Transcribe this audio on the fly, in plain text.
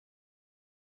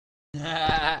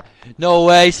No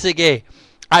way, Siggy.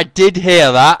 I did hear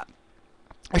that.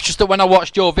 It's just that when I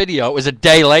watched your video, it was a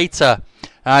day later.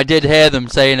 And I did hear them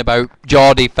saying about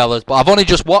Geordie fellas, but I've only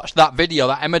just watched that video,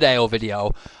 that Emmerdale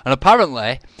video, and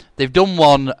apparently they've done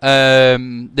one.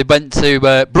 They went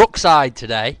to Brookside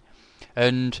today,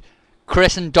 and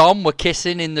Chris and Dom were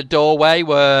kissing in the doorway.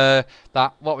 Where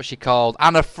that, what was she called?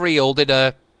 Anna Friel did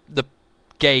the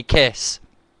gay kiss,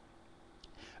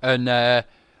 and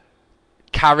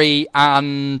Carrie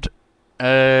and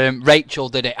Rachel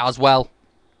did it as well.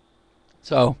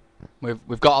 So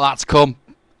we've got that to come.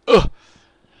 Ugh.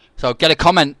 So get a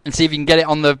comment and see if you can get it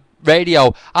on the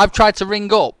radio. I've tried to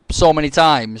ring up so many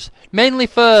times, mainly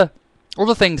for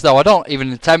other things though. I don't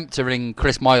even attempt to ring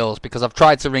Chris Moyles because I've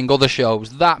tried to ring other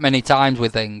shows that many times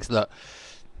with things that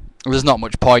there's not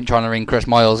much point trying to ring Chris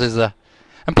Moyles, is there?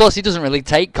 And plus he doesn't really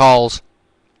take calls.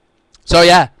 So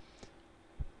yeah,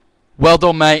 well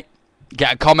done mate.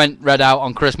 Get a comment read out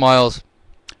on Chris Moyles.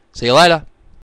 See you later.